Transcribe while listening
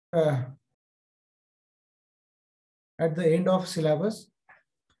at the end of syllabus.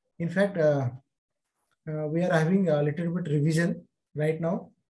 In fact, we are having a little bit revision right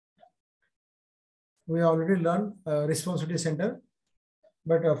now. We already learned responsibility center,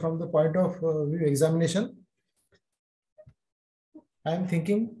 but from the point of view examination, I am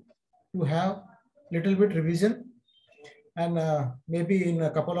thinking to have little bit revision, and maybe in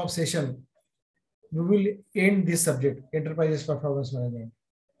a couple of sessions we will end this subject, enterprises performance management.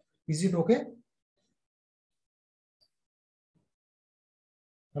 Is it okay?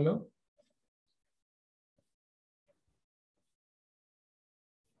 Hello?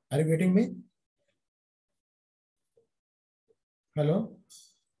 Are you getting me? Hello?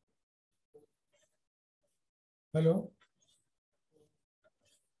 Hello?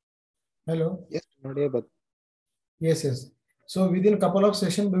 Hello? Yes, audible. Yes, yes. So within a couple of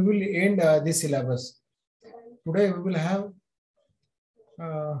sessions, we will end this syllabus. Today we will have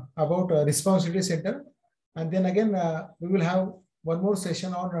about responsibility center, and then again we will have one more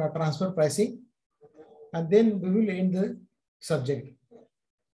session on transfer pricing, and then we will end the subject.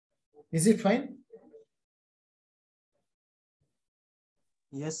 Is it fine?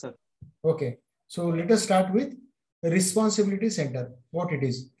 Yes, sir. Okay. So let us start with responsibility center. What it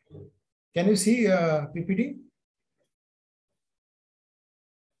is? Can you see PPT?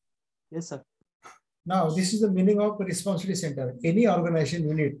 Yes, sir. Now, this is the meaning of responsibility center. Any organization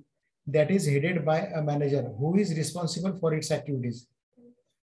unit that is headed by a manager who is responsible for its activities.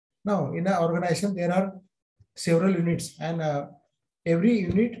 Now, in an organization, there are several units, and every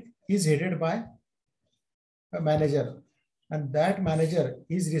unit is headed by a manager, and that manager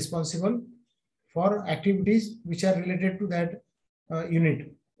is responsible for activities which are related to that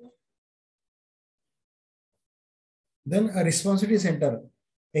unit. Then a responsibility center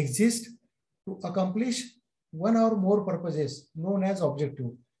exists to accomplish one or more purposes known as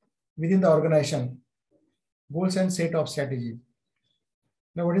objective within the organization, goals and set of strategy.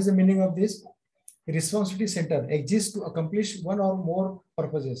 Now, what is the meaning of this? Responsibility center exists to accomplish one or more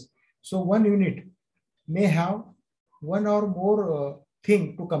purposes. So one unit may have one or more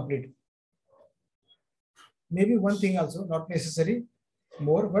thing to complete. Maybe one thing also, not necessary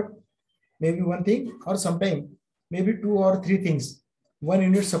more, but maybe one thing, or sometime maybe two or three things one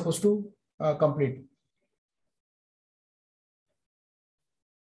unit is supposed to complete.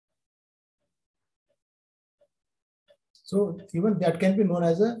 So even that can be known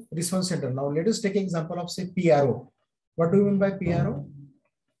as a response center. Now let us take an example of, say, PRO. What do you mean by PRO?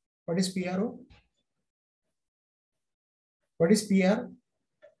 What is PRO? What is PR?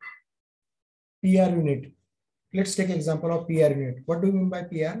 PR unit. Let's take an example of PR unit. What do you mean by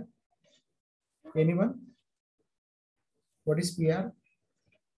PR? Anyone? What is PR?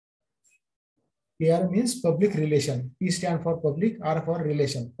 PR means public relation. P stand for public, R for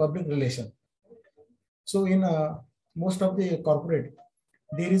relation, public relation. So in most of the corporate,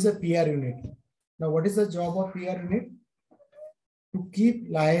 there is a PR unit. Now, what is the job of PR unit? To keep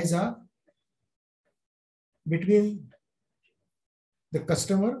liaison between the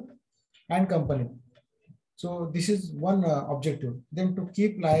customer and company. So this is one objective. Then to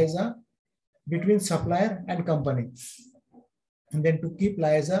keep liaison between supplier and company, and then to keep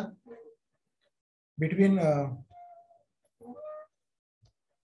liaison between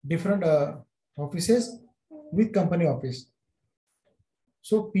different offices with company office.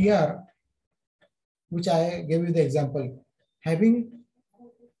 So PR, which I gave you the example, having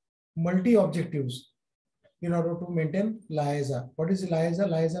multi objectives in order to maintain liaison. What is liaison?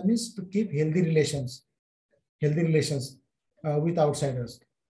 Liaison means to keep healthy relations with outsiders.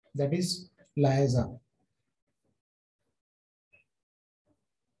 That is liaison.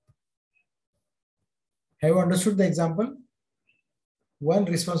 Have you understood the example? One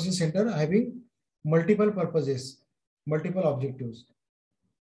responsibility center having multiple purposes, multiple objectives.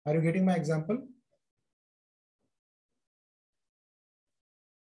 Are you getting my example?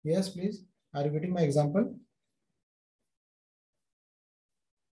 Yes, please. Are you getting my example?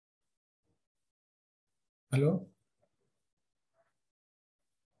 Hello?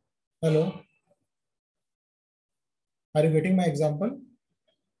 Hello? Are you getting my example?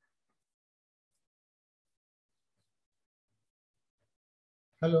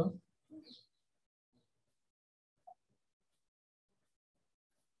 Hello?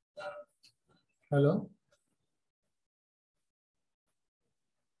 Hello?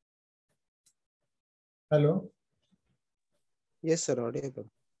 Hello? Yes, sir, audible.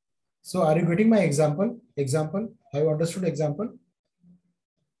 So are you getting my example? Example? Have you understood example?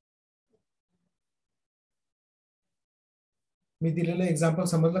 मी दिलेलं example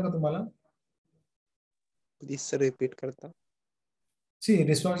समजलं का तुम्हाला? Please, sir, repeat करता. See,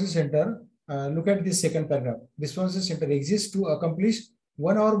 responsibility center, look at this second paragraph. Responsibility center exists to accomplish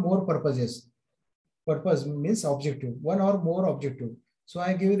one or more purposes. Purpose means objective, one or more objective. So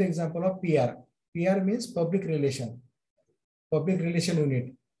I give you the example of PR. PR means public relation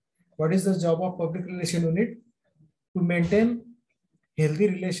unit. What is the job of public relation unit? To maintain healthy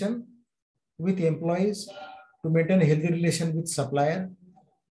relation with employees, to maintain a healthy relation with supplier,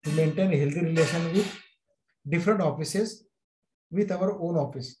 to maintain a healthy relation with different offices, with our own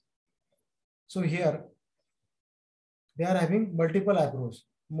office. So here they are having multiple approach,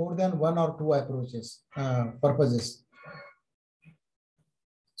 more than one or two approaches, purposes.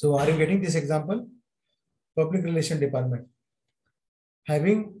 So are you getting this example? Public relation department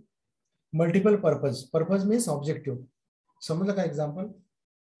having multiple purpose. Purpose means objective. समझला का example?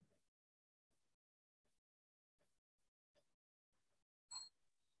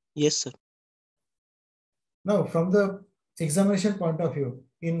 Yes, sir. Now, from the examination point of view,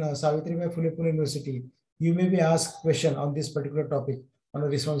 in Savitribai Phule Pune University, you may be asked question on this particular topic on a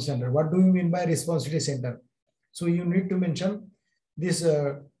response center. What do you mean by responsibility center? So you need to mention this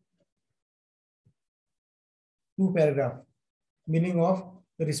two paragraph meaning of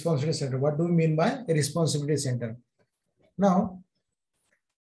the responsibility center. What do you mean by a responsibility center? Now,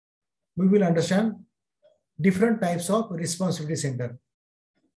 we will understand different types of responsibility center.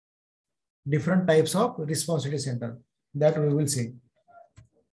 Different types of responsibility center that we will see.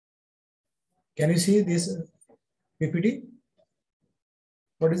 Can you see this PPT?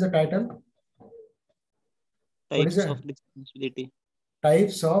 What is the title? Types of responsibility.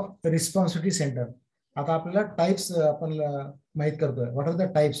 Types of responsibility center. आता आपल्याला types आपण माहित करतोय. What are the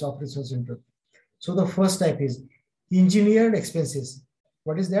types of responsibility center? So the first type is engineered expenses.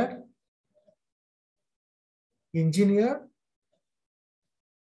 What is that? Engineered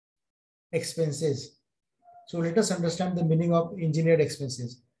expenses. So let us understand the meaning of engineered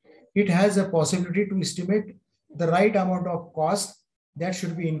expenses. It has a possibility to estimate the right amount of cost that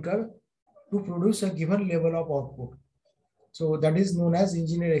should be incurred to produce a given level of output. So that is known as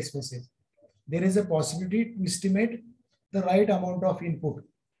engineered expenses. There is a possibility to estimate the right amount of input,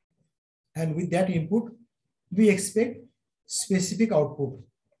 and with that input, we expect specific output.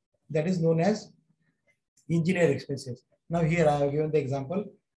 That is known as engineered expenses. Now here I have given the example,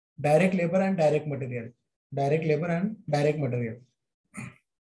 direct labor and direct material. Direct labor and direct material.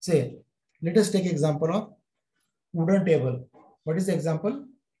 Say, let us take example of wooden table. What is the example?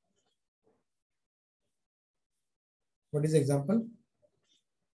 What is the example?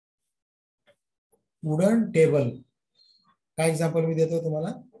 Wooden table. काय example मी देतो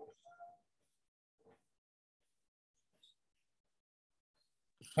तुम्हाला?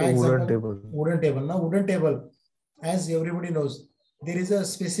 Wooden table. Wooden table. Now wooden table, as everybody knows, there is a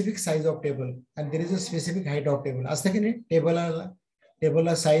specific size of table and there is a specific height of table. असतं की नाही?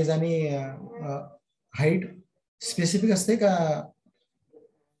 टेबलला size आणि height specific असते का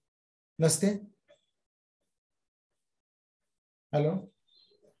नसते? Hello?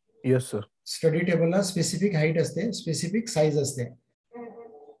 Yes, sir. Study टेबलला specific height असते, specific size असते.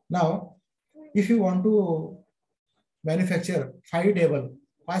 Now if you want to manufacture 5 table,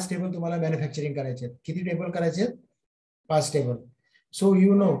 5 table तुम्हाला मॅन्युफॅक्चरिंग करायचे आहेत. किती टेबल करायचे आहेत? 5 table. So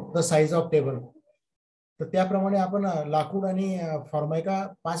you know the size of table. तर त्याप्रमाणे आपण लाकूड आणि फॉर्माइका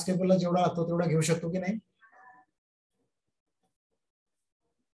 5 टेबलला जेवढा लागतो तेवढा घेऊ शकतो की नाही?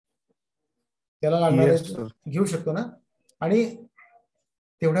 त्याला लागणारे घेऊ शकतो ना? आणि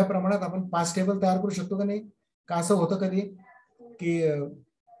तेवढ्या प्रमाणात आपण 5 टेबल तयार करू शकतो का नाही? का असं होतं कधी की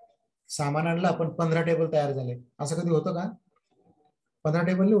सामान आणलं आपण 15 टेबल तयार झाले, असं कधी होतं का? 15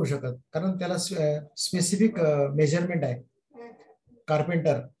 टेबल नाही होऊ शकत, कारण त्याला स्पेसिफिक मेजरमेंट आहे.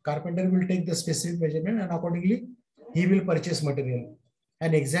 Carpenter will take the specific measurement and accordingly he will purchase material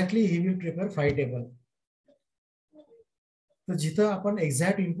and exactly he will prepare 5 table. तर जिथं आपण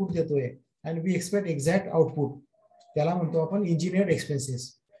एक्झॅक्ट इनपुट देतोय and we expect exact output, त्याला म्हणतो आपण engineered expenses.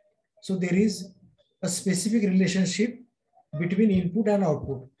 So there is a specific relationship between input and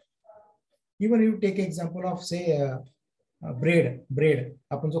output. Even you take example of say bread,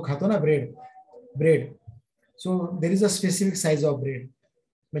 आपण जो खातो ना bread. So there is a specific size of bread.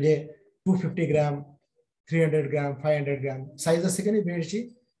 म्हणजे 250 gram, 300 gram, 500 gram size असते की नाही ब्रेडची?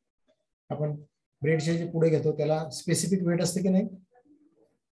 आपण ब्रेडचे जे पुढे घेतो त्याला स्पेसिफिक वेट असते की नाही?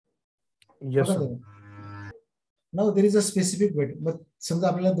 Yes, sir. Now there is a specific weight. मग समजा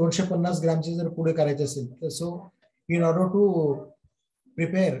आपल्याला 250 ग्रॅमचे जर पुढे करायचे असेल तर सो in order to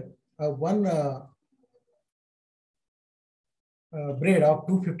prepare one bread of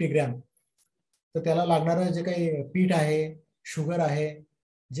 250 gram, तर त्याला लागणारं जे काही पीठ आहे, शुगर आहे,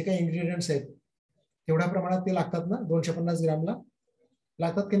 जे काही इन्ग्रेडियंट्स आहेत तेवढ्या प्रमाणात ते लागतात ना 250 ग्रॅमला?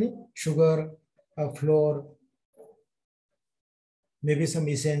 लागतात की नाही? Sugar, flour, may be some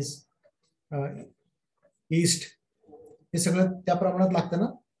essence, east, हे सगळं त्या प्रमाणात लागतं ना.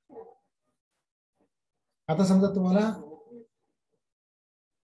 आता समजा तुम्हाला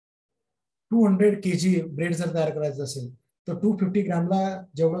 200 kg ब्रेड जर तयार करायचं असेल तर 250 ग्रामला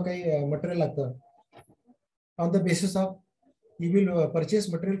जेवढं काही मटेरियल लागतं, on the basis of you will purchase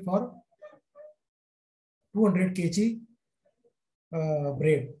material for 200 kg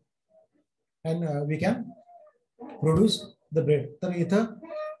bread and we can produce the bread. तर इथं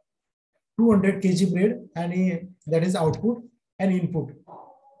 200 kg bread आणि that is output and input,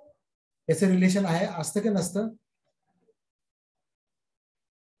 याचं रिलेशन आहे, असतं की नसतं?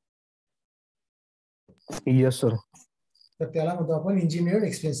 Yes, sir. तर त्याला म्हणतो आपण इंजिनियर्ड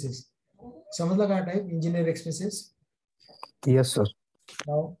एक्सपेन्सेस. समजलं काय type engineer expenses? Yes, sir.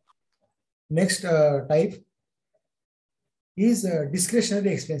 Now next type is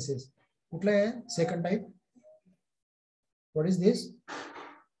discretionary expenses. कुठला आहे second type? What is this?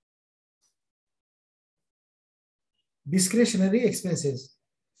 Discretionary expenses.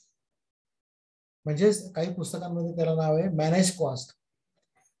 म्हणजे काही पुस्तकांमध्ये त्याला नाव आहे मॅनेज कॉस्ट.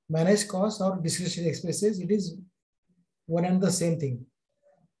 मॅनेज कॉस्ट और discretionary expenses, it is one and the same thing.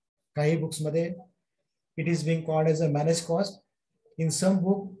 काही books मध्ये it is being called as a manage cost. In some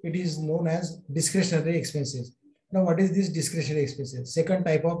book, it is known as discretionary expenses. Now, what is this discretionary expenses? Second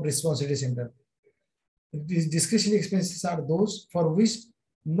type of responsibility center. These discretionary expenses are those for which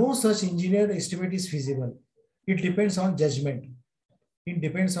no such engineered estimate is feasible. It depends on judgment. It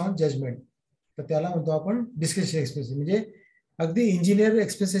depends on judgment. तर त्याला म्हणतो आपण discretionary expenses. म्हणजे अगदी engineer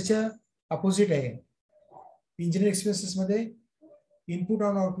एक्सपेन्सेसच्या opposite आहे. Engineer expenses मध्ये input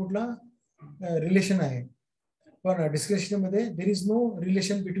आणि आउटपुटला relation आहे, पण डिस्क्रिप्शन मध्ये there is no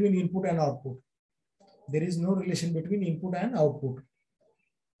relation between input and output. There is no relation between input and output.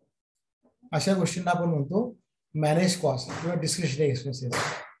 अशा गोष्टींना आपण म्हणतो मॅनेज कॉस्ट किंवा डिस्क्रिप्शनरी एक्सपेन्सेस.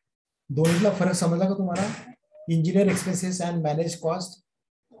 दोन्हीतला फरक समजला का तुम्हाला? Engineer expenses and manage cost.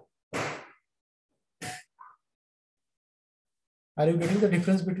 Are you getting the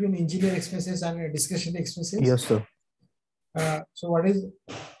difference between engineer expenses and discretionary expenses? Yes, sir. So what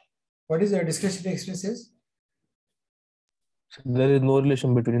is the discretionary expenses? There is no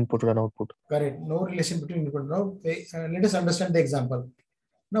relation between input and output. Correct. No relation between input. Now, let us understand the example.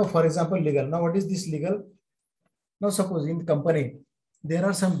 Now, for example, legal. Now, what is this legal? Now, suppose in the company, there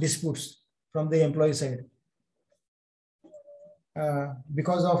are some disputes from the employee side.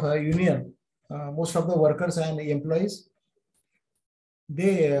 Because of a union, most of the workers and employees,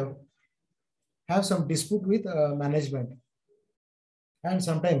 they have some dispute with management. And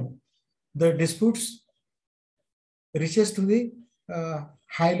sometimes the disputes reaches to the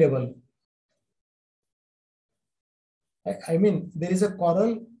high level. I mean, there is a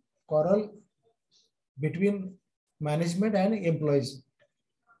quarrel between management and employees.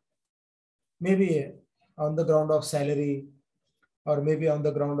 Maybe on the ground of salary, or maybe on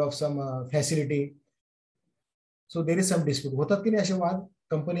the ground of some facility. So there is some dispute. होतात की नाही असे वाद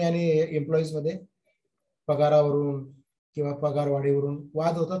company आणि employees मध्ये? पगारावरून किंवा पगारवाढीवरून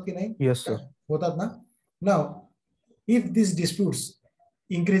वाद होतात की नाही? Yes, sir. होतात ना. Now, if these disputes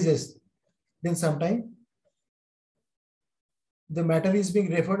increases, then sometime the matter is being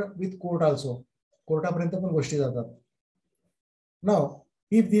referred with court also. कोर्टापर्यंत पण गोष्टी जातात. Now,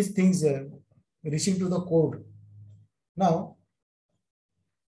 if these things reaching to the court, now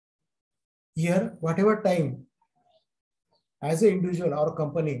here whatever time as an individual or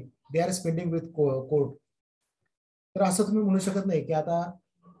company they are spending with court, तर असं तुम्ही म्हणू शकत नाही की आता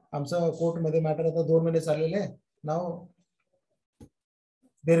आमचं कोर्ट मध्ये मॅटर आता 2 महिने चाललेले आहे. नाव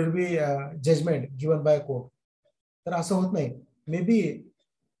there will be judgement given by court. तर असं होत नाही. मे बी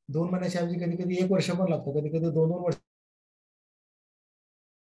 2 महिन्याच्या ऐवजी कधी कधी 1 वर्ष पण लागतं, कधी कधी 2-2 वर्ष.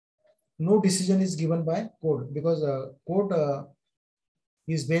 No decision is given by court because court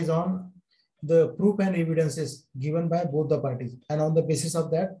is based on the proof and evidences given by both the parties, and on the basis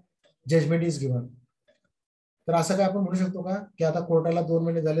of that judgment is given. तर असं काय आपण म्हणू शकतो का की आता कोर्टाला 2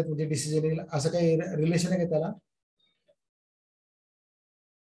 महिने झालेत म्हणजे डिसिजन येईल, असं काही रिलेशन आहे का त्याला?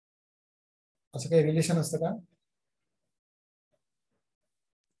 असं काही रिलेशन असतं का?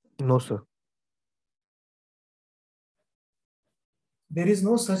 No, sir. There is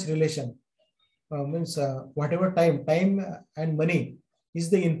no such relation. Means whatever time and money is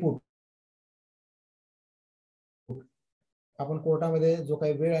the input. आपण कोर्टामध्ये जो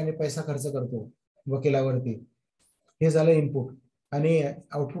काही वेळ आणि पैसा खर्च करतो वकिलावरती, हे झालं इनपुट. आणि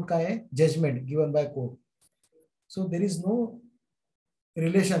आउटपुट काय आहे? Judgement given by court. So there is no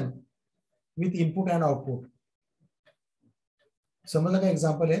relation with input and output. समजलं का?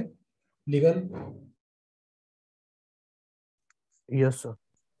 एक्झाम्पल आहे legal. Yes, sir.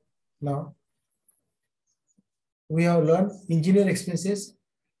 Now we have learned engineer expenses.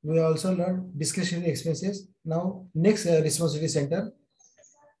 We also learned discretionary expenses. Now next responsibility center,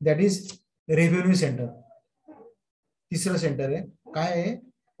 that is revenue center. तिसरं centre आहे. काय आहे?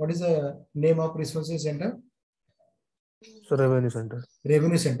 What is the name of responsibility center? So revenue center.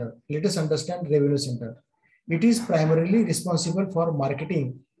 Revenue center. Let us understand revenue center. It is primarily responsible for marketing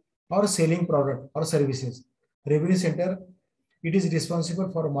or selling product or services. Revenue center, it is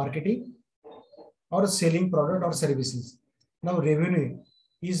responsible for marketing or selling product or services. Now revenue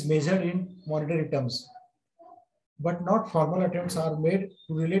is measured in monetary terms, but not formal attempts are made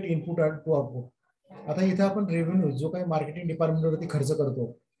to relate input to output. आता इथे आपण revenue जो काही marketing डिपार्टमेंटवरती खर्च करतो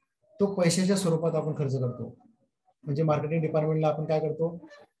तो पैशाच्या स्वरूपात आपण खर्च करतो. म्हणजे मार्केटिंग डिपार्टमेंटला आपण काय करतो?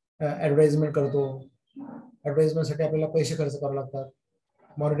 ऍडव्हर्टाइजमेंट करतो. ऍडव्हर्टाइजमेंटसाठी आपल्याला पैसे खर्च करावे लागतात,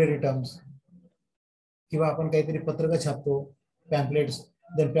 मॉनिटरी टर्म्स. किंवा आपण काहीतरी पत्रक छापतो, pamphlets.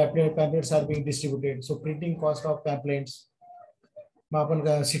 Then pamphlets are being distributed. So printing cost of pamphlets. मग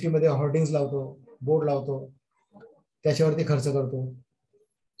आपण सिटीमध्ये होर्डिंग्स लावतो, बोर्ड लावतो, त्याच्यावरती खर्च करतो.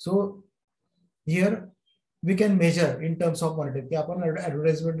 So here we can measure in terms of monetary की आपण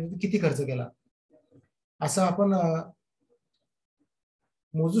ऍडव्हर्टाइजमेंट किती खर्च केला असं आपण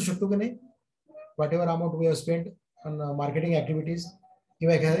मोजू शकतो की नाही. What ever amount we have spend on marketing activities.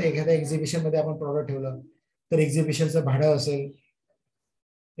 किंवा एखाद्या एक्झिबिशन मध्ये आपण प्रॉडक्ट ठेवलं तर एक्झिबिशनचं भाडं असेल,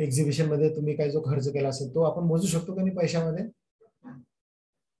 एक्झिबिशन मध्ये तुम्ही काय जो खर्च केला असेल तो आपण मोजू शकतो की नाही पैशामध्ये.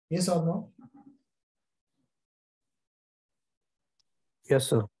 Yes or no? Yes,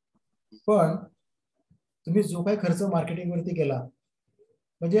 sir. पण तुम्ही जो काही खर्च मार्केटिंग वरती केला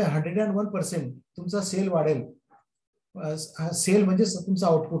म्हणजे 101% तुमचा सेल वाढेल. सेल म्हणजे तुमचा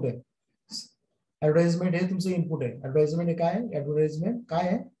आउटपुट आहे. ऍडव्हर्टाइजमेंट हे तुमचं इनपुट आहे. ऍडव्हर्टाइजमेंट हे काय आहे? ऍडव्हर्टाइजमेंट काय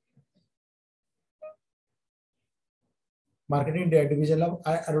आहे? मार्केटिंग डिव्हिजनला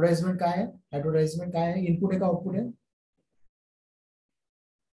ऍडव्हर्टाइजमेंट काय आहे? ऍडव्हर्टाइजमेंट काय आहे? इनपुट आहे का आउटपुट आहे?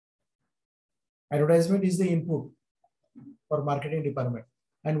 Advertisement is the input for marketing department.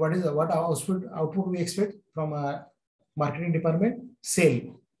 And what output we expect from a marketing department? Sale.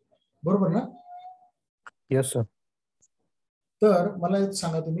 बरोबर ना? Yes, sir. तर मला एक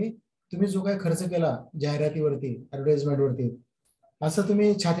सांगा, तुम्ही जो काही खर्च केला जाहिरातीवरती, ऍडव्हर्टाइजमेंट वरती, असं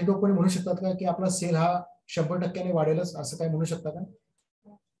तुम्ही छाती टोकपणे म्हणू शकतात का की आपला सेल हा 100% वाढेलच असं काय म्हणू शकता का?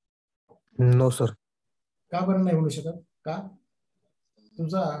 No, sir. का बरं नाही म्हणू शकत? का?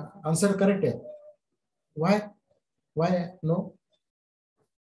 तुमचा आन्सर करेक्ट आहे. वाय नो?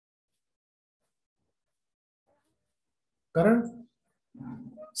 कारण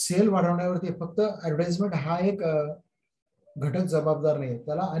सेल वाढवण्यावरती फक्त ऍडव्हर्टाइजमेंट हा एक घटक जबाबदार नाही.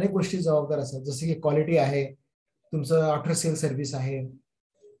 त्याला अनेक गोष्टी जबाबदार असतात, जसे की क्वालिटी आहे, तुमचं आफ्टर सेल सर्व्हिस आहे.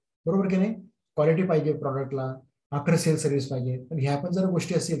 बरोबर की नाही? क्वालिटी पाहिजे प्रॉडक्टला, आफ्टर सेल सर्व्हिस पाहिजे. पण ह्या पण जर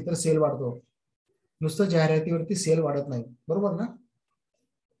गोष्टी असतील तर सेल वाढतो. नुसतं जाहिरातीवरती सेल वाढत नाही. बरोबर ना?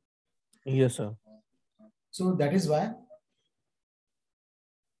 Yes, sir. So that is why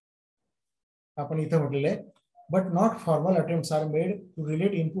आपण इथं म्हटलेलं आहे but not formal attempts are made to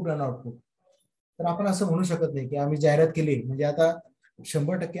relate input and output. तर आपण असं म्हणू शकत नाही की आम्ही जाहिरात केली म्हणजे आता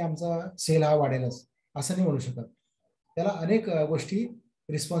 100% आमचा सेल हा वाढेलच असं नाही म्हणू शकत. त्याला अनेक गोष्टी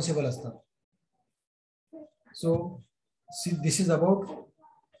रिस्पॉन्सिबल असतात. So this is about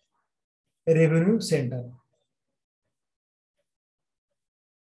revenue centre.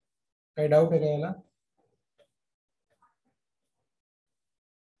 काही डाऊट आहे का याला?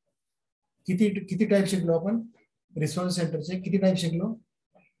 किती टाईप शिकलो आपण? रिस्पॉन्स सेंटरचे किती टाईप शिकलो?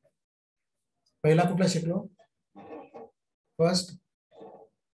 पहिला कुठला शिकलो? First.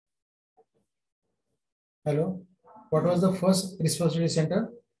 Hello, what was the first responsibility centre?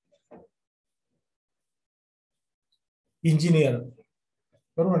 Engineer.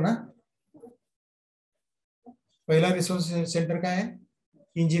 बरोबर ना? पहिला रिसोर्स सेंटर काय आहे?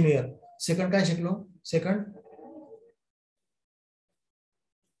 इंजिनियर. सेकंड काय शिकलो? सेकंड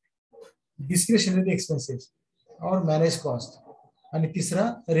डिस्क्रिशनरी एक्सपेन्सेस और मॅनेज कॉस्ट. आणि तिसरा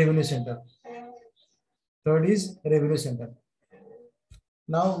revenue centre. Third is revenue centre.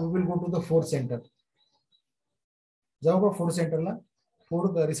 Now we will go to the fourth centre. जाऊ का फोर्थ सेंटरला?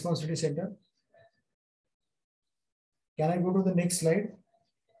 Fourth responsibility centre. Can I go to the next slide?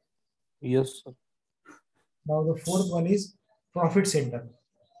 Yes, sir. Now the fourth one is profit center.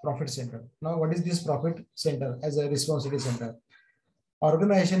 Profit center. Now what is this profit center as a responsibility center?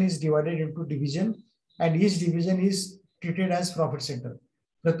 Organization is divided into division and each division is treated as profit center.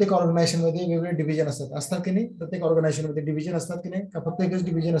 प्रत्येक organisation मध्ये वेगवेगळे division असतात की नाही? प्रत्येक organisation मध्ये division असतात की नाही? का फक्त एकच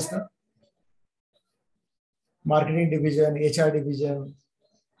डिव्हिजन असतं? Marketing division, HR division,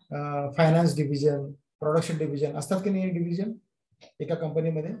 finance division, production division असतात की नाही डिव्हिजन एका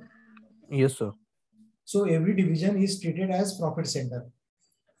कंपनीमध्ये. Yes, sir. So every division is treated as profit center.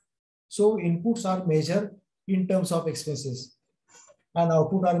 So inputs are measured in terms of expenses and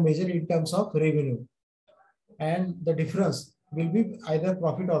output are measured in terms of revenue. And the difference will be either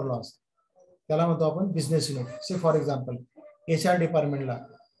profit or loss. त्याला म्हणतो आपण business unit. से for example HR डिपार्टमेंटला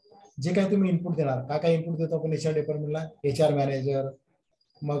जे काही तुम्ही input देणार, काय काय इनपुट देतो आपण HR डिपार्टमेंटला, HR मॅनेजर,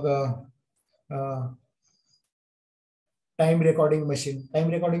 मग टाइम रेकॉर्डिंग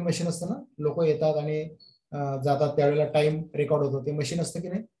मशीन असतं ना, लोक येतात आणि जातात त्यावेळेला टाइम रेकॉर्ड होतो, ते मशीन असतं की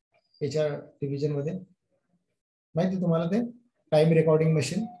नाही HR डिव्हिजन मध्ये, माहिती तुम्हाला ते time recording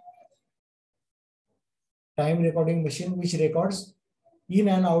machine which records in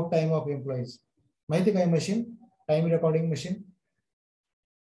and out time of employees. माहिती काय machine, time recording machine?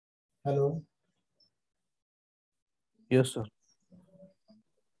 Hello. Yes, sir.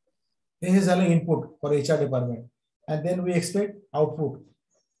 हे झालं input for HR department. And then we expect output,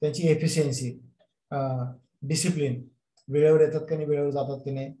 त्याची एफिशियन्सी, डिसिप्लिन, वेळेवर येतात की नाही, वेळेवर जातात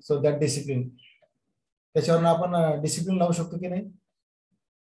की नाही. सो दॅट डिसिप्लिन, त्याच्यावर आपण डिसिप्लिन लावू शकतो की नाही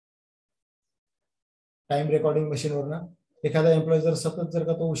टाइम रेकॉर्डिंग मशीनवरनं. एखादा एम्प्लॉई जर सतत जर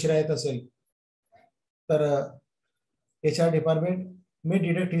का तो उशिरा येत असेल तर HR डिपार्टमेंट मे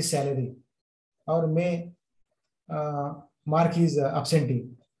डिडक्ट हिज सॅलरी और मे मार्क हिज अब्सेंटी.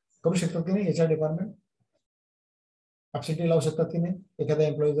 करू शकतात की नाही HR डिपार्टमेंट, अब्सेंटी लावू शकतात की नाही एखादा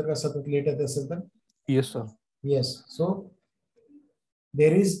एम्प्लॉई जर का सतत लेट येत असेल तर. Yes, sir. Yes. So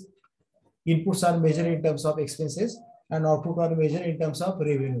there is inputs are measured in terms of expenses and output are measured in terms of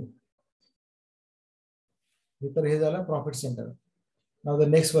revenue. तर हे झालं profit centre. Now the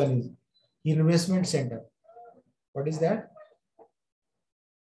next one is investment centre. What is that?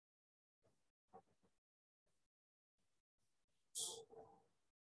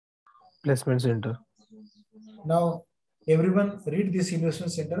 Placement center. Now everyone read this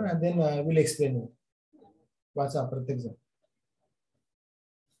investment center and then we'll explain you. वाचा प्रत्येक जण.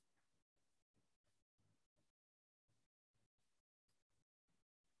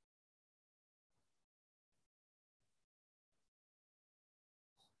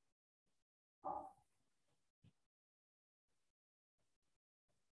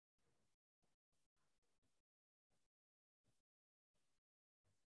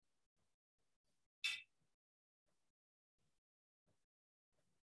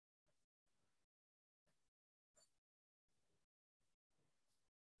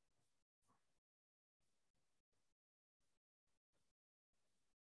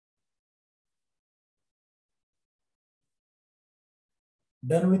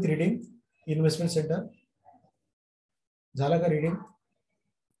 Done with reading investment center. झाला का reading?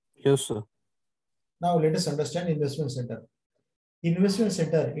 Yes, sir. Now let us understand investment center. Investment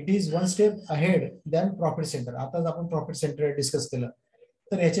center, it is one step ahead than profit center. आताच आपण profit centre discuss केलं,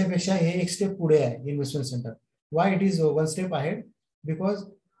 तर याच्यापेक्षा हे एक स्टेप पुढे आहे investment centre. Why it is one step ahead? Because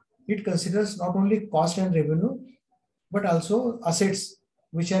it considers not only cost and revenue but also assets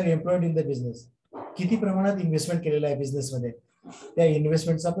which are employed in the business. किती प्रमाणात इन्व्हेस्टमेंट केलेलं आहे बिझनेसमध्ये, त्या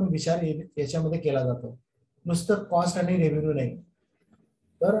इन्व्हेस्टमेंटचा पण विचार याच्यामध्ये केला जातो. नुसतं कॉस्ट आणि रेव्हेन्यू नाही,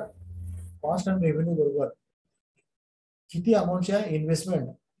 तर कॉस्ट अँड रेव्हेन्यू बरोबर किती अमाऊंटच्या इन्व्हेस्टमेंट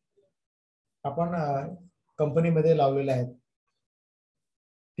आपण कंपनीमध्ये लावलेल्या आहेत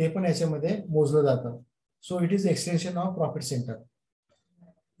ते पण याच्यामध्ये मोजलं जातं. So it is extension of profit centre.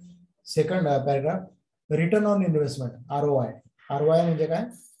 Second paragraph, return on investment, ROI. ROI म्हणजे काय?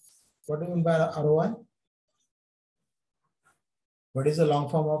 What you mean by ROI? What is the long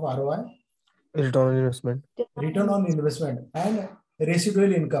form of ROI? Return on investment. Return on investment and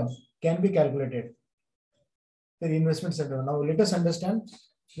residual income can be calculated. The investment center. Now let us understand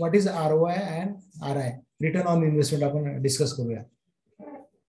what is ROI and RI. Return on investment आपण discuss करूया.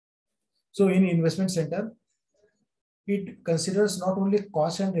 So in investment center, it considers not only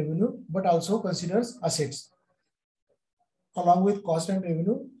cost and revenue but also considers assets. Along with cost and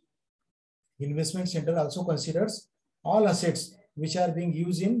revenue, investment center also considers all assets which are being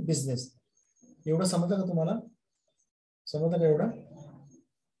used in business. एवढं समजलं का तुम्हाला? समजलं का एवढं?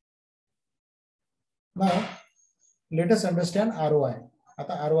 Now let us understand ROI.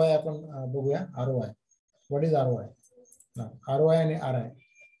 आता ROI आपण बघूया. ROI, what is ROI? Now ROI आणि RI.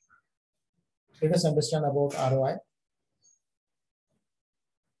 Let us understand about ROI.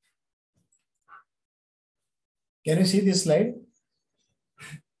 Can you see this slide?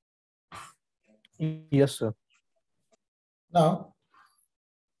 Yes, sir. Now,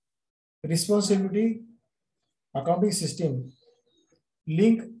 responsibility accounting system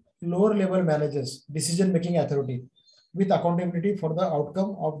link lower level managers decision making authority with accountability for the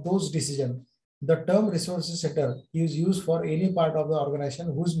outcome of those decisions. The term resources center is used for any part of the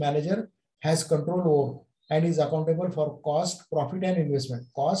organization whose manager has control over and is accountable for cost, profit and investment.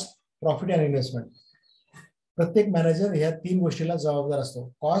 Cost, profit and investment. प्रत्येक manager ह्या 3 गोष्टीला जबाबदार असतो.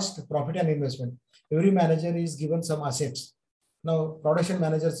 Cost, profit and investment. Every manager is given some assets. Now production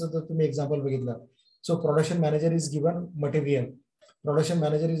मॅनेजरचं जर तुम्ही example बघितलं, so production manager is given material, production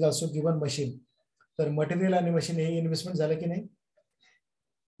manager is also given machine. तर material आणि मशीन हे इन्व्हेस्टमेंट झालं की नाही?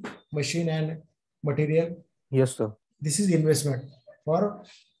 Machine and material, Yes, sir. this is investment for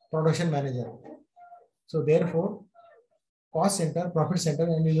production manager. So therefore cost center, profit center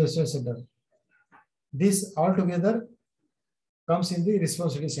and investment center, this all together comes in the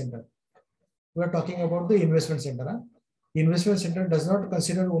responsibility center. We are talking about the investment center. Investment center does not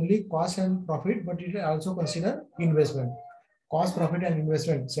consider only cost and profit, but it also consider investment. Cost, profit and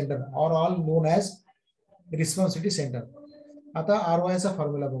investment center are all known as responsibility center. आता ROI चा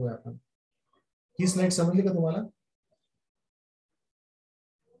formula बघूया आपण. ही slide समजली का तुम्हाला?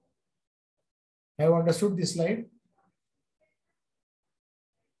 Have understood this slide?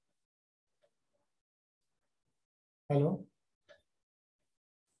 Hello?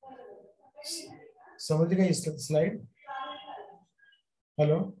 समझ गए इस स्लाइड?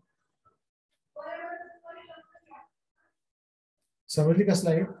 हेलो, समझ ली का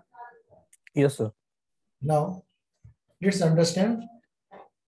slide? Yes, sir. Now let's understand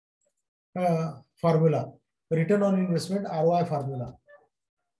formula. Return on investment, ROI formula.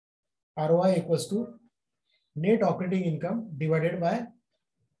 ROI equals to net operating income divided by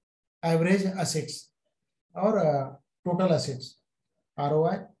average assets or total assets.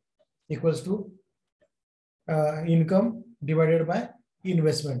 ROI equals to income divided by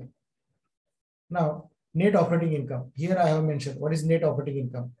investment. Now net operating income, here I have mentioned what is net operating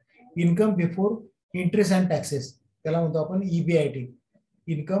income. Income before interest and taxes, त्याला म्हणतो आपण EBIT,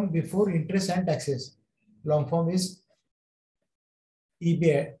 income before interest and taxes. Long form is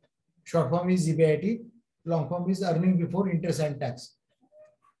EBIT, short form is EBIT, long form is earning before interest and tax.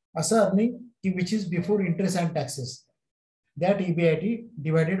 Asa earning which is before interest and taxes, that EBIT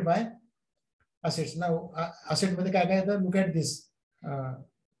divided by assets. Now asset मध्ये काय काय येतं? Look at this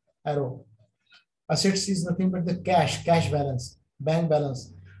arrow. Assets is nothing but the cash balance, bank balance.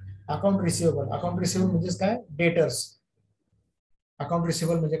 Account receivable म्हणजे काय? Debtors. Account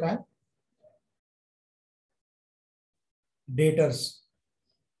receivable म्हणजे काय? Debtors.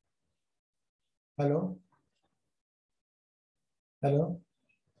 Hello?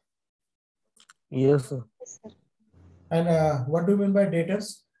 Yes, sir. And what do you mean by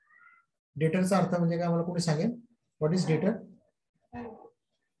debtors? Debtors अर्थ म्हणजे काय मला कोणी सांगेल? What is debtor?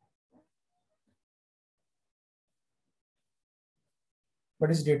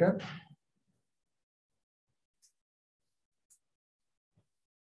 What is debtor?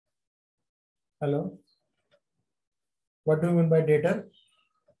 Hello? What do you mean by debtor?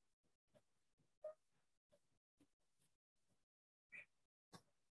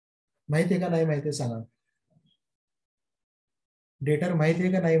 माहिती आहे का नाही माहिती आहे सांगा. डेटर माहिती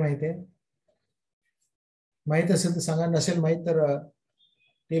आहे का नाही माहिती आहे? माहित असेल तर सांगा, नसेल माहित तर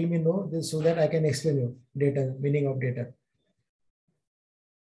tell me know so that I can explain you debtor, meaning of debtor,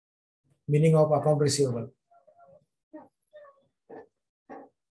 meaning of account receivable.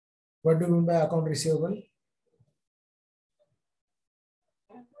 What do you mean by account receivable?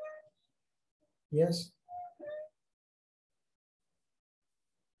 Yes.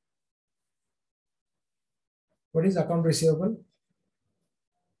 What is account receivable?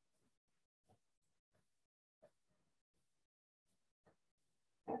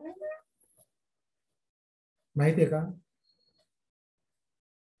 माहिती आहे का?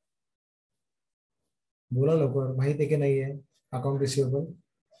 बोला लवकर, माहिती आहे की नाही आहे account receivable?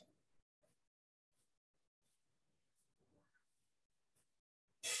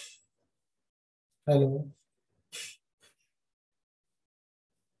 Hello,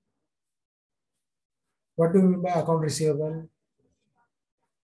 what do you mean by account receivable?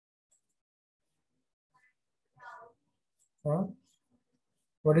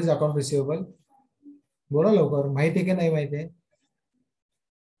 What is account receivable? बोला लवकर, माहिती आहे की नाही माहिती आहे?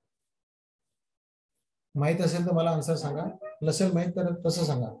 माहित असेल तर मला आन्सर सांगा, नसेल माहित तर तसं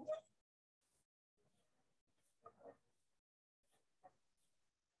सांगा.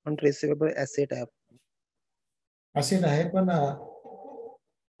 Untraceable asset आहे. असेट आहे पण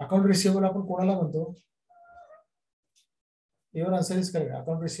अकाउंट रिसिवेबल आपण कोणाला म्हणतो? Your answer is correct.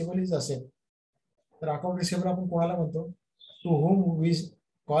 Account receivable is asset. तर अकाउंट रिसिवेबल आपण कोणाला म्हणतो? To whom we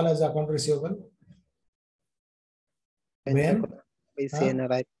call as account receivable? When पैसे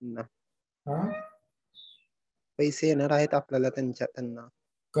येणार आहेत त्यांना. पैसे येणार आहेत आपल्याला त्यांना.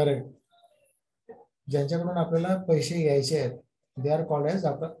 करेक्ट. ज्यांच्याकडून आपल्याला पैसे घ्यायचे आहेत they are called as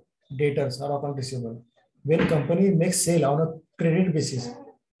debtors और account receivable. When company makes cell on a credit basis,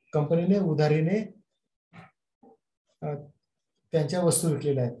 कंपनीने उधारीने त्यांच्या वस्तू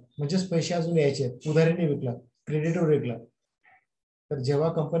विकलेल्या आहेत, म्हणजेच पैसे अजून यायचे आहेत, उधारीने विकला, क्रेडिटवर विकला. तर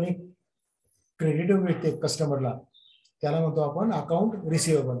जेव्हा कंपनी क्रेडिटवर विकते कस्टमरला त्याला म्हणतो आपण अकाउंट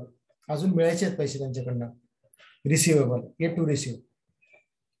रिसिवेबल. अजून मिळायचे आहेत पैसे त्यांच्याकडनं, receivable, yet to receive,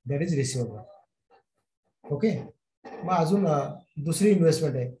 that is receivable. Okay. मग अजून दुसरी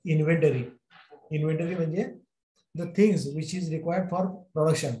इन्व्हेस्टमेंट आहे इन्व्हेंटरी. इन्व्हेंटरी म्हणजे the things which is required for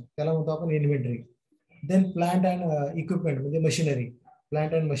production, त्याला म्हणतो आपण inventory. Then plant and equipment म्हणजे machinery,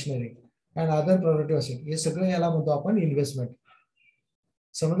 plant and machinery and other productive asset, हे सगळं याला म्हणतो आपण इन्व्हेस्टमेंट.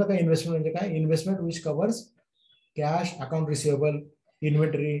 समजलं का इन्व्हेस्टमेंट म्हणजे काय? Investment which covers cash, account receivable,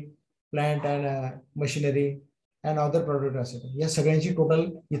 inventory, plant and machinery and other productive asset, या सगळ्यांची टोटल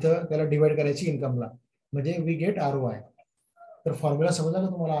इथं त्याला डिवाइड करायची इन्कमला, म्हणजे वी गेट ROI. तर फॉर्म्युला समजला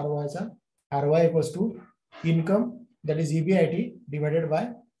का तुम्हाला ROI चा? ROI equals to income that is EBIT divided by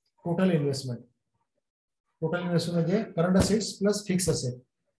total investment. Total investment म्हणजे current assets plus fix asset,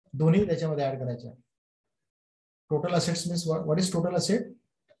 दोन्ही त्याच्यामध्ये ऍड करायचे. Total assets means what is total asset?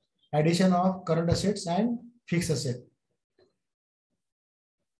 Addition of current assets and fix asset.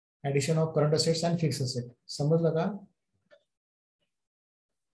 Addition of current assets and fix asset. समजलं का?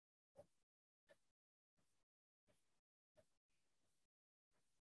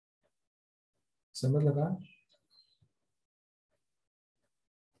 समजलं का?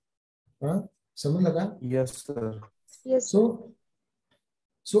 समजलं का? Yes, sir. Yes.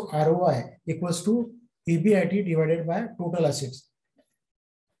 So ROI equals to EBIT divided by total assets,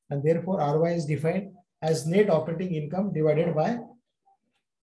 and therefore ROI is defined as net operating income divided by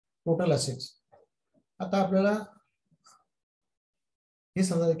total assets. आता आपल्याला हे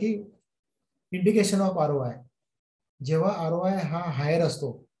समजा की इंडिकेशन ऑफ ROI, जेव्हा ROI हा हायर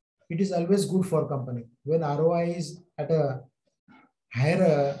असतो, it is always good for company. When ROI is at a higher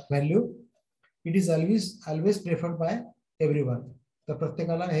value, it is always preferred by everyone. तर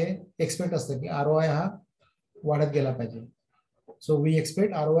प्रत्येकाला हे expect असतं की ROI हा वाढत गेला पाहिजे. So we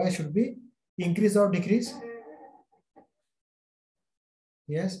expect ROI should be increase or decrease?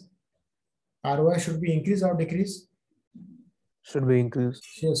 Yes. ROI should be increase or decrease? Should be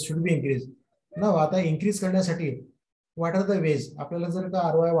increased. Yes, should be increase. Now आता increase करण्यासाठी व्हॉट आर द वेज? आपल्याला जर का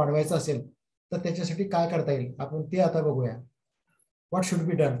ROI वाढवायचा असेल तर त्याच्यासाठी काय करता येईल आपण ते आता बघूया. What should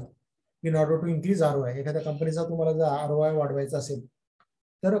be done in order to increase ROI? एखाद्या कंपनीचा तुम्हाला जर ROI वाढवायचा असेल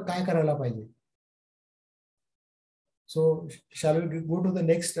तर काय करायला पाहिजे? सो shall we go to the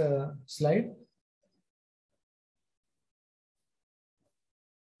next slide?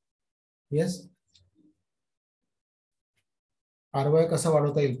 Yes. ROI कसा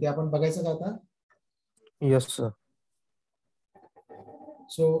वाढवता येईल ते आपण बघायचं का आता? Yes, sir.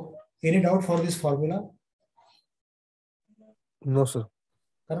 So any doubt for this formula? No, sir.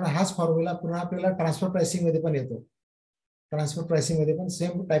 कारण हाच फॉर्म्युला पुन्हा आपल्याला ट्रान्सफर प्राइसिंग मध्ये पण येतो. ट्रान्सफर प्राइसिंग मध्ये पण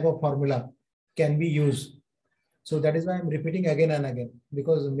same type of formula can be use. So that is why I am repeating again and again,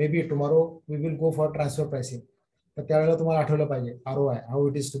 because may be tomorrow we will go for transfer pricing. तर त्यावेळेला तुम्हाला आठवलं पाहिजे ROI how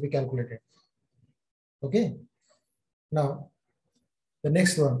it is to be calculated. Okay. Now the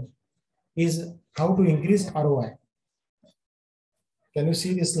next one is how to increase ROI. Can you see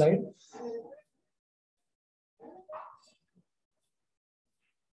this slide?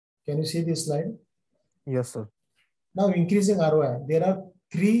 Can you see this slide? Yes, sir. Now increasing ROI. There are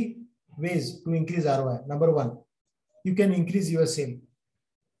 3 ways to increase ROI. Number 1, you can increase your sale.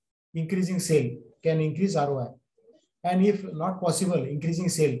 Increasing sale can increase ROI. And if not possible,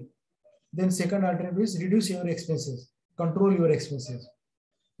 increasing sale, then second alternative is reduce your expenses. Control your expenses.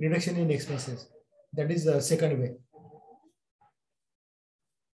 Reduction in expenses. That is the second way.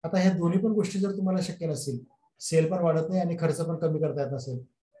 आता ह्या दोन्ही पण गोष्टी जर तुम्हाला शक्य नसेल, cell पण वाढत नाही आणि खर्च पण कमी करता येत नसेल,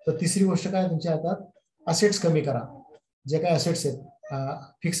 तर तिसरी गोष्ट काय तुमच्या हातात? असेट्स कमी करा. जे काय असेट्स आहेत,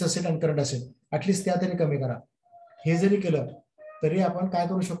 फिक्स असेट आणि करंट असेट, ऍटलीस्ट त्या तरी कमी करा. हे जरी केलं तरी आपण काय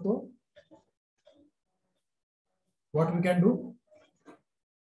करू शकतो? What we can do?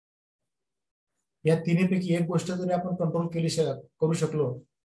 या तिन्हीपैकी एक गोष्ट जरी आपण कंट्रोल करू शकलो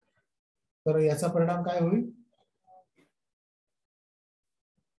तर याचा परिणाम काय होईल?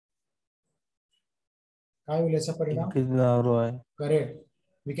 काय होईल याचा परिणाम? Increase the ROI. Correct.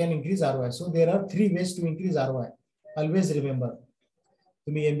 We can increase ROI. So there are 3 ways to increase ROI. Always remember.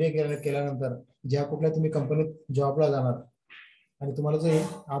 तुम्ही MBA केल्यानंतर ज्या कुठल्या तुम्ही कंपनीत जॉबला जाणार आणि तुम्हाला जर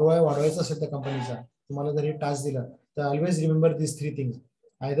ROI वाढवायचा असेल त्या कंपनीचा, तुम्हाला जर हे टास्क दिलं तर always remember this three things.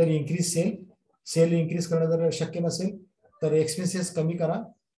 Either increase cell increase करणं जर शक्य नसेल तर एक्सपेन्सेस कमी करा,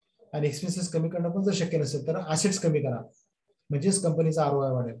 आणि एक्सपेन्सेस कमी करणं पण जर शक्य नसेल तर असेट्स कमी करा, म्हणजेच कंपनीचा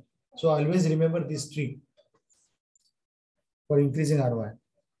ROI वाढेल. So always remember this three for increasing ROI.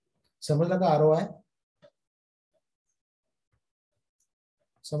 समजलं का ROI?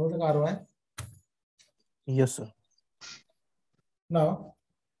 समजलं का ROI? Yes, sir. नाव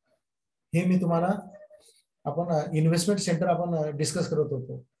हे मी तुम्हाला आपण इन्व्हेस्टमेंट सेंटर आपण डिस्कस करत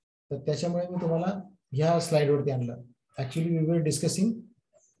होतो, तर त्याच्यामुळे मी तुम्हाला ह्या स्लाइड वरती आणलं. Actually we were discussing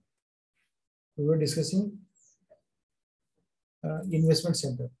investment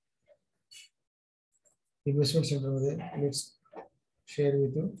centre. Investment centre मध्ये लेट्स शेअर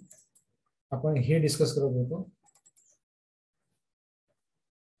विथ यू, आपण हे डिस्कस करत होतो.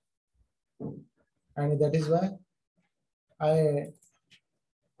 आणि that is why I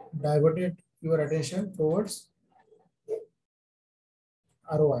डायव्हर्टेड your attention towards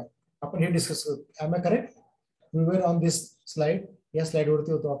ROI. आपण हे डिस्कस करतो. M I correct? We were on this slide. या स्लाइड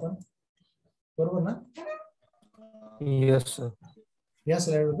वरती होतो आपण, बरोबर ना? Yes, sir. या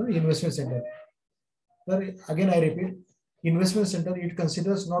स्लाइड वरती इन्व्हेस्टमेंट सेंटर. तर again I repeat, investment centre it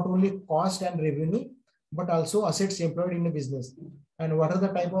considers not only cost and revenue but also assets employed in a business. And what are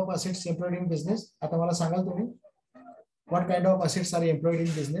the type of assets employed in business? आता मला सांगाल तुम्ही, what kind of assets are employed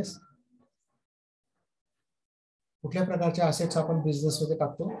in business? कुठल्या प्रकारचे assets आपण business मध्ये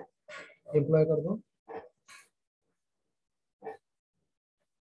टाकतो, employ करतो?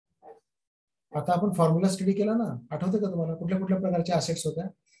 आता आपण फॉर्म्युला स्टडी केला ना, आठवतं का तुम्हाला? कुठल्या कुठल्या प्रकारचे असेट्स होत्या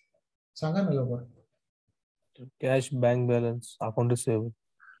सांगा ना लवकर. Cash, bank balance, account receivable.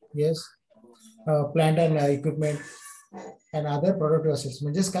 Yes, plant and equipment and other productive assets.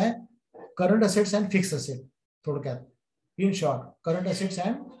 म्हणजेच काय? Current assets and fix asset. थोडक्यात, in short, current assets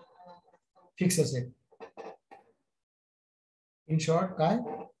and fix asset. In short काय?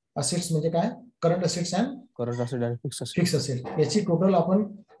 असेट्स म्हणजे काय? Current assets and Current asset and fixed asset. Fix asset. याची total आपण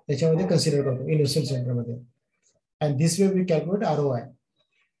त्याच्यामध्ये consider करतो इन्व्हेस्टमेंट सेंटर मध्ये. And this way we calculate ROI.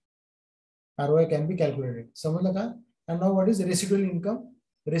 ROI can be calculated. समजलं का? And now what is residual income?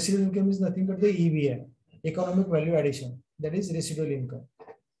 Residual income is nothing but the EVA, economic value addition. That is residual income,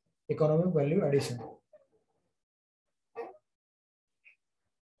 economic value addition.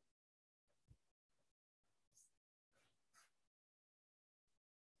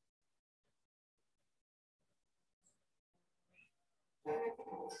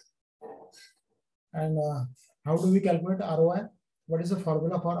 And how do we calculate ROI? What is the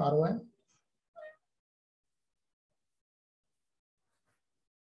formula for ROI?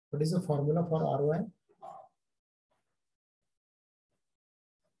 What is the formula for ROI?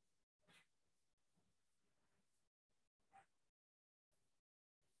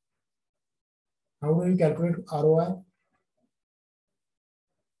 How do we calculate ROI?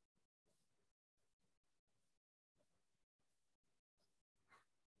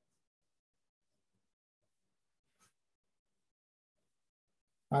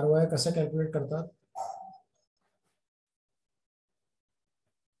 ROI कसं calculate करतात?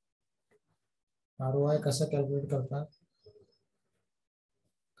 ROI कसं calculate करतात?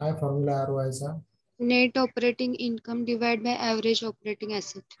 काय formula ROI चा? Net operating income divided by average operating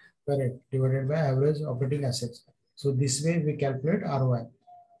asset. Correct, divided by average operating assets. So this way we calculate ROI.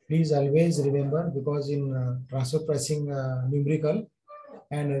 Please always remember, because in transfer pricing numerical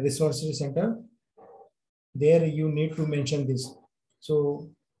and resource center, there you need to mention this. So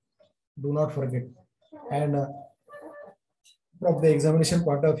do not forget. And from the examination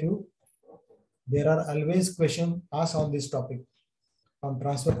point of view, there are always questions asked on this topic, on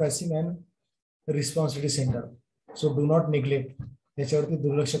transfer pricing and responsibility center. So do not neglect. त्याच्यावरती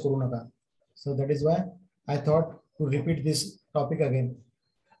दुर्लक्ष करू नका. So that is why I thought to repeat this topic again.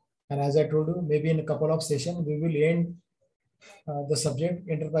 And as I told you, maybe in a couple of sessions we will end the subject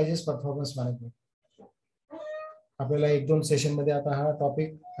enterprises performance management. आपल्याला 1-2 session मध्ये आता हा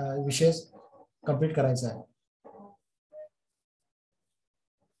topic विषय complete करायचा आहे.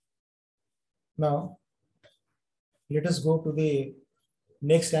 Now let us go to the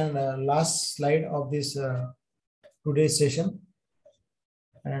next and last slide of this today's session.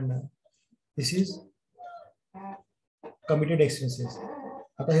 And this is committed expenses.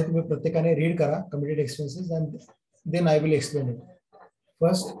 आता हे तुम्ही प्रत्येकाने रीड करा, committed expenses, and then I will explain it.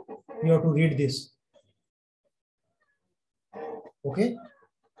 First you have to read this. Okay?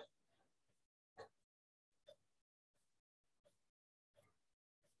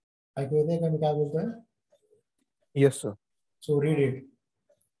 ऐकू येते का मी काय बोलतोय? Yes, sir. So read it.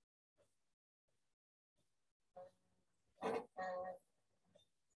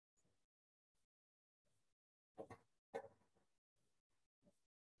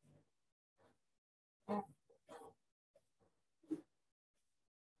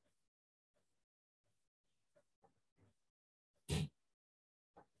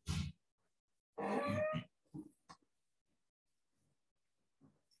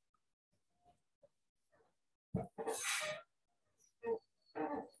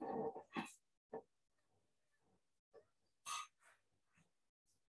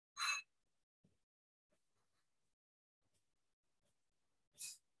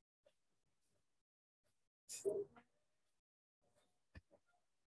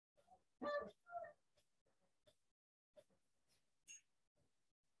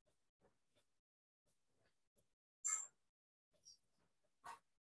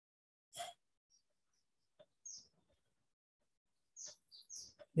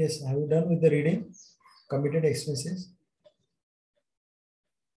 Yes, have you done with the reading? Committed expenses.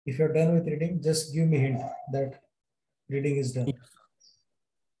 If you're done with reading, just give me hint that reading is done.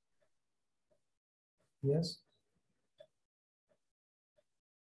 Yes.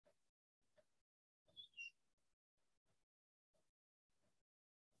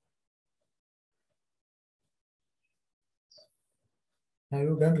 Have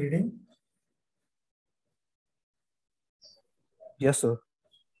you done reading? Yes, sir.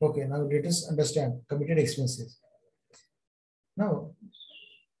 Okay, now let us understand committed expenses. Now,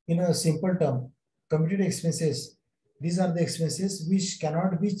 in a simple term, committed expenses, these are the expenses which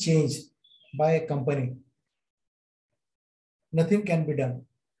cannot be changed by a company. Nothing can be done.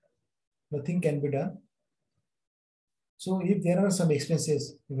 Nothing can be done. So if there are some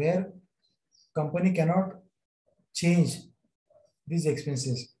expenses where company cannot change these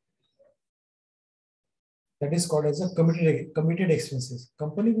expenses, that is called as a committed expenses.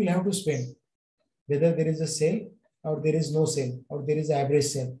 Company will have to spend whether there is a sale or there is no sale or there is average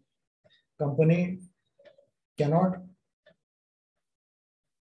sale. Company cannot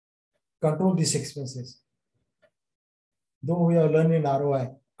control these expenses. Though we have learned in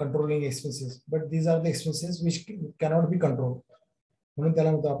ROI, controlling expenses, but these are the expenses which cannot be controlled. म्हणून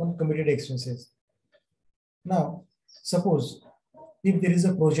त्याला म्हणतो आपण committed expenses. Now, suppose if there is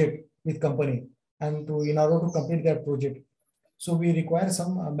a project with company and in order to complete that project, so we require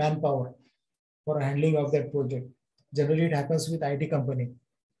some manpower for handling of that project. Generally, it happens with IT company.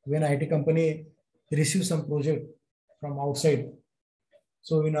 When IT company receives some project from outside,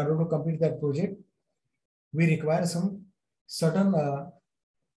 so in order to complete that project, we require some certain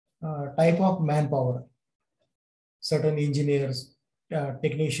type of manpower, certain engineers,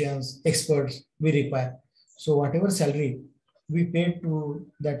 technicians, experts we require. So whatever salary we pay to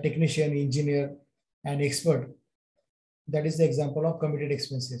that technician, engineer, and expert, that is the example of committed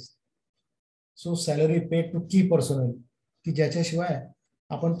expenses. So salary paid to key personnel, की ज्याच्याशिवाय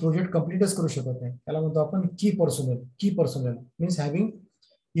आपण project कम्प्लीटच करू शकत नाही, त्याला म्हणतो आपण की personal. की personal means having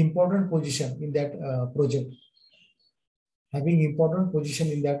important position in that project, having important position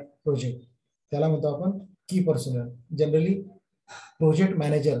in that project, त्याला म्हणतो आपण key personnel. Generally, project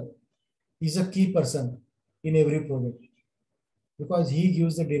manager is a key person in every project because he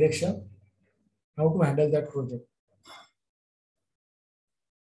gives the direction how to handle that project.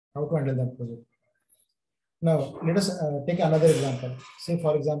 How to handle that project. Now, let us take another example. Say,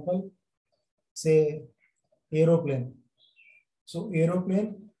 for example, say aeroplane. So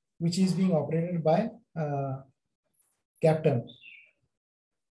aeroplane which is being operated by captain.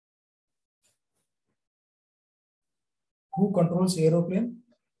 Who controls aeroplane?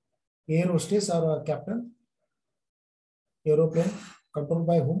 Air hostess or a captain? Aeroplane controlled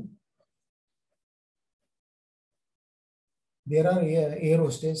by whom? There are air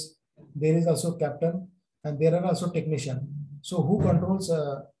hostess, there is also captain, and there are also technician. So who controls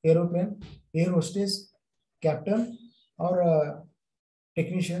aeroplane? Air hostess, captain, or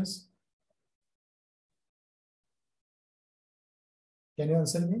technicians? Can you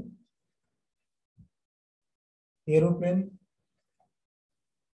answer me? Aeroplane.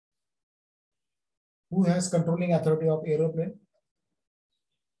 Who has controlling authority of aeroplane?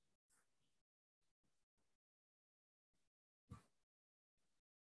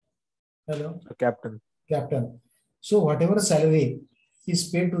 Hello? The captain. Captain. So whatever salary is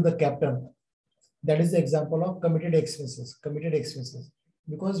paid to the captain, that is the example of committed expenses. Committed expenses.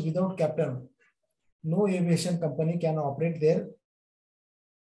 Because without captain, no aviation company can operate their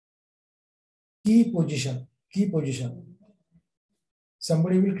key position. Key position.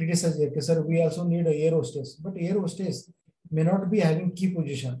 Somebody will criticize that, sir, we also need a air hostess, but air hostess may not be having key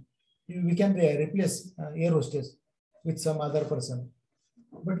position. We can replace air hostess with some other person,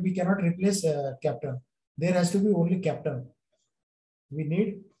 but we cannot replace captain. There has to be only captain. We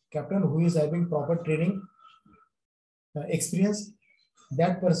need captain who is having proper training, experience.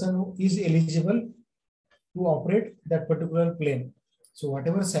 That person is eligible to operate that particular plane. So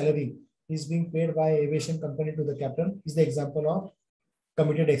whatever salary is being paid by aviation company to the captain is the example of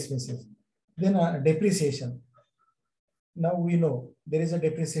committed expenses. Then depreciation. Now we know there is a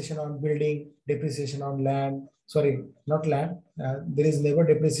depreciation on building, depreciation on land. Sorry, not land. There is never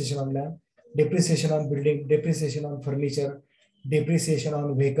depreciation on land. Depreciation on building, depreciation on furniture, depreciation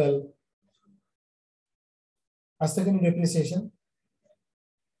on vehicle. Astakani depreciation.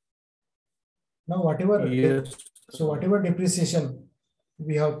 Now whatever, Yes. so whatever depreciation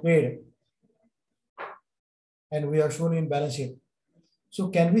we have paid and we have shown in balance sheet. So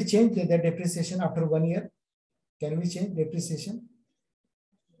can we change the depreciation after 1 year? Can we change depreciation?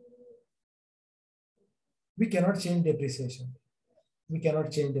 We cannot change depreciation. We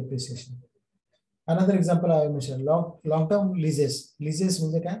cannot change depreciation. Another example I mentioned, long-term leases. Leases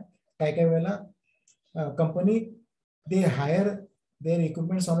means company, they hire their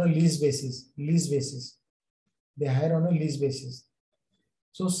equipments on a lease basis. They hire on a lease basis.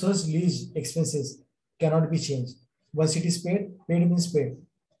 So such lease expenses cannot be changed. Once it is paid, paid means paid.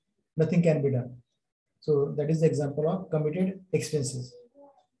 Nothing can be done. So that is the example of committed expenses.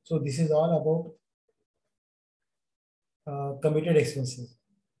 So this is all about committed expenses.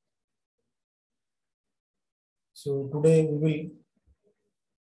 So today we will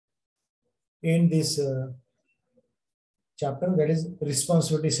end this chapter, that is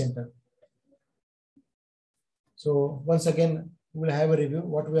responsibility center. So once again, we will have a review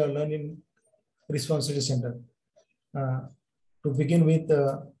what we are learning in responsibility center. To begin with,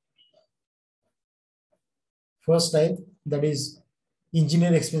 first type, that is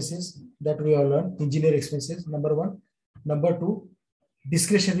engineer expenses, that we have learned. Engineer expenses, number 1. Number 2,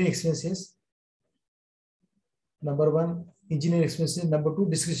 discretionary expenses. Number 1, engineer expenses. Number 2,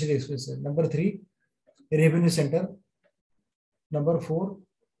 discretionary expenses. Number 3, revenue center. Number 4,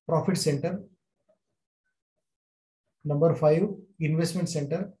 profit center. Number 5, investment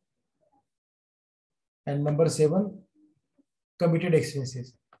center. And number 7, committed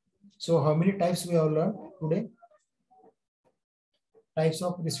expenses. So how many types we have learned today? Types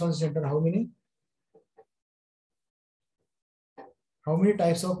of responsibility center, how many? How many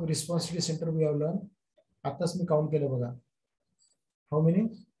types of responsibility center we have learned? आताच मी count केलं बघा. How many?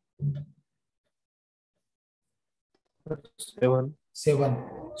 7. 7.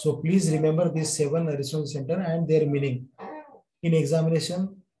 So please remember these 7 responsibility center and their meaning. In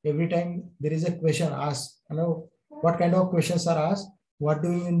examination, every time there is a question asked, you know, what kind of questions are asked? What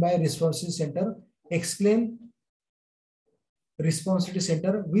do you mean by responsibility center? Explain responsibility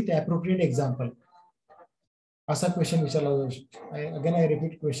center with appropriate example. Asa question which again I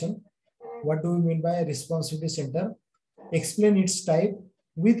repeat question. What do you mean by responsibility center? Explain its type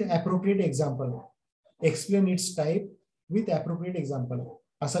with appropriate example. Explain its type with appropriate example.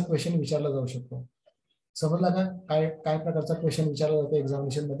 असा question विचारला जाऊ शकतो. समजला का काय काय प्रकारचा question विचारला जातो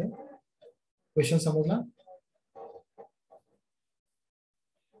एक्झामिनेशन मध्ये? क्वेश्चन समजला?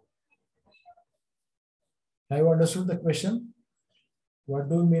 Have you understood the question? What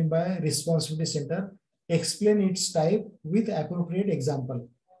do you mean by responsibility center? Explain its type with appropriate example.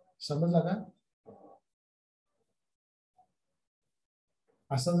 समजला का?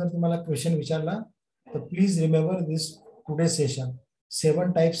 असा जर तुम्हाला क्वेश्चन विचारला तर please remember this today session.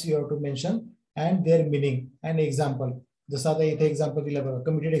 7 types you have to mention and their meaning and example. जसं आता इथे एक्झाम्पल दिलं बघा,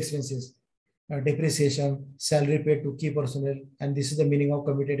 committed expenses, depreciation, salary paid to key personnel, and this is the meaning of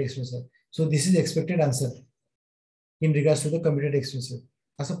committed expenses. So this is expected answer in regards to the committed expenses.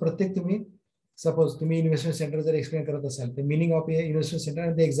 असं प्रत्येक तुम्ही suppose तुम्ही investment centre जर explain करत असाल तर meaning of investment centre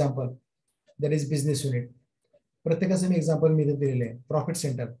and the example, that is business unit. प्रत्येकाचं मी example मी इथे दिलेले आहे. Profit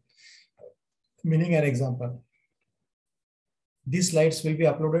centre, meaning and example. These slides will be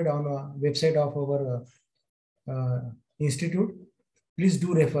uploaded on a website of our institute. Please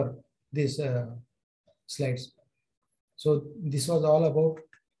do refer these slides. So this was all about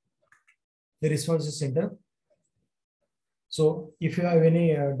the responsibility center. So if you have any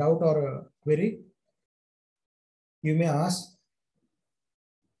doubt or query, you may ask.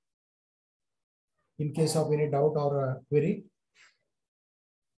 In case of any doubt or query,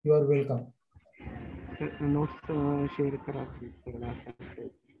 you are welcome. Notes share करा.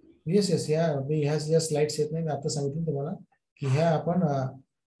 Yes yes, ह्या slides येत नाही. मी आता सांगितलं तुम्हाला की ह्या आपण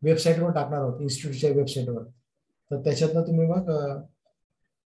वेबसाईटवर टाकणार आहोत, इन्स्टिट्यूटच्या वेबसाईटवर. तर त्याच्यातनं तुम्ही मग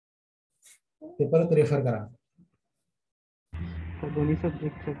ते परत रेफर करा. दोन्ही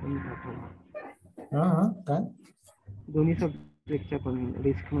सब्जेक्टच्या पण हा काय दोन्ही सब्जेक्टच्या पण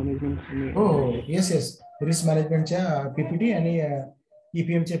रिस्क मॅनेजमेंट. हो हो, येस येस, रिस्क मॅनेजमेंटच्या पीपीटी आणि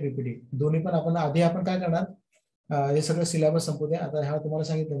ईपीएमच्या पीपीटी दोन्ही पण आपण आधी आपण काय करणार, हे सगळं सिलेबस संपू द्या. आता ह्या तुम्हाला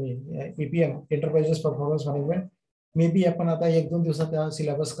सांगितलं मी EPM enterprises performance management may be आपण आता 1-2 दिवसात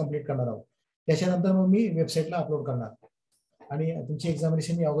सिलेबस कंप्लीट करणार आहोत. त्याच्यानंतर मग मी वेबसाईटला अपलोड करणार. आणि तुमची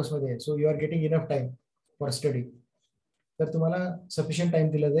एक्झामिनेशन ऑगस्ट मध्ये आहे. So you are getting enough time for study. तर तुम्हाला सफिशियंट टाइम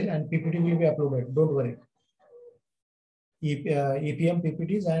दिला जाईल आणि PPT will be uploaded. Don't worry. EPM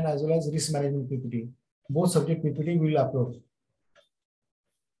PPTs and as well as risk management PPT. Both subject PPT we will upload.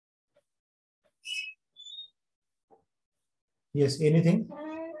 Yes, anything?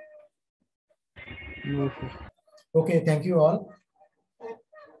 No, sir. Okay, thank you all.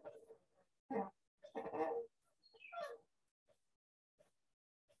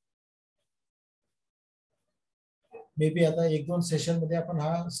 Maybe आता 1-2 session मध्ये आपण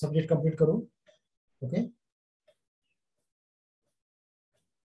हा subject complete करू. Okay.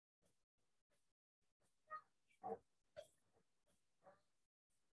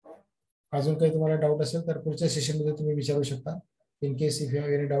 अजून काही तुम्हाला doubt असेल तर पुढच्या सेशन मध्ये तुम्ही विचारू शकता. In case if you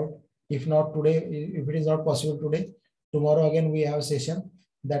have any doubt, if not today, if it is not possible today, tomorrow again we have a session.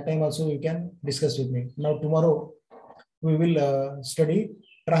 That time also you can discuss with me. Now tomorrow we will study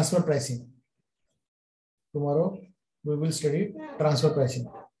transfer pricing. Tomorrow we will study transfer pricing.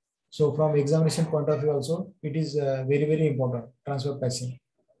 So from examination point of view also, it is very important, transfer pricing.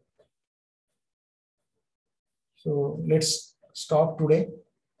 So let's stop today.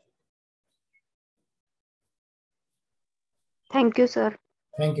 Thank you, sir.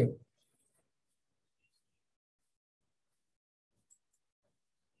 Thank you.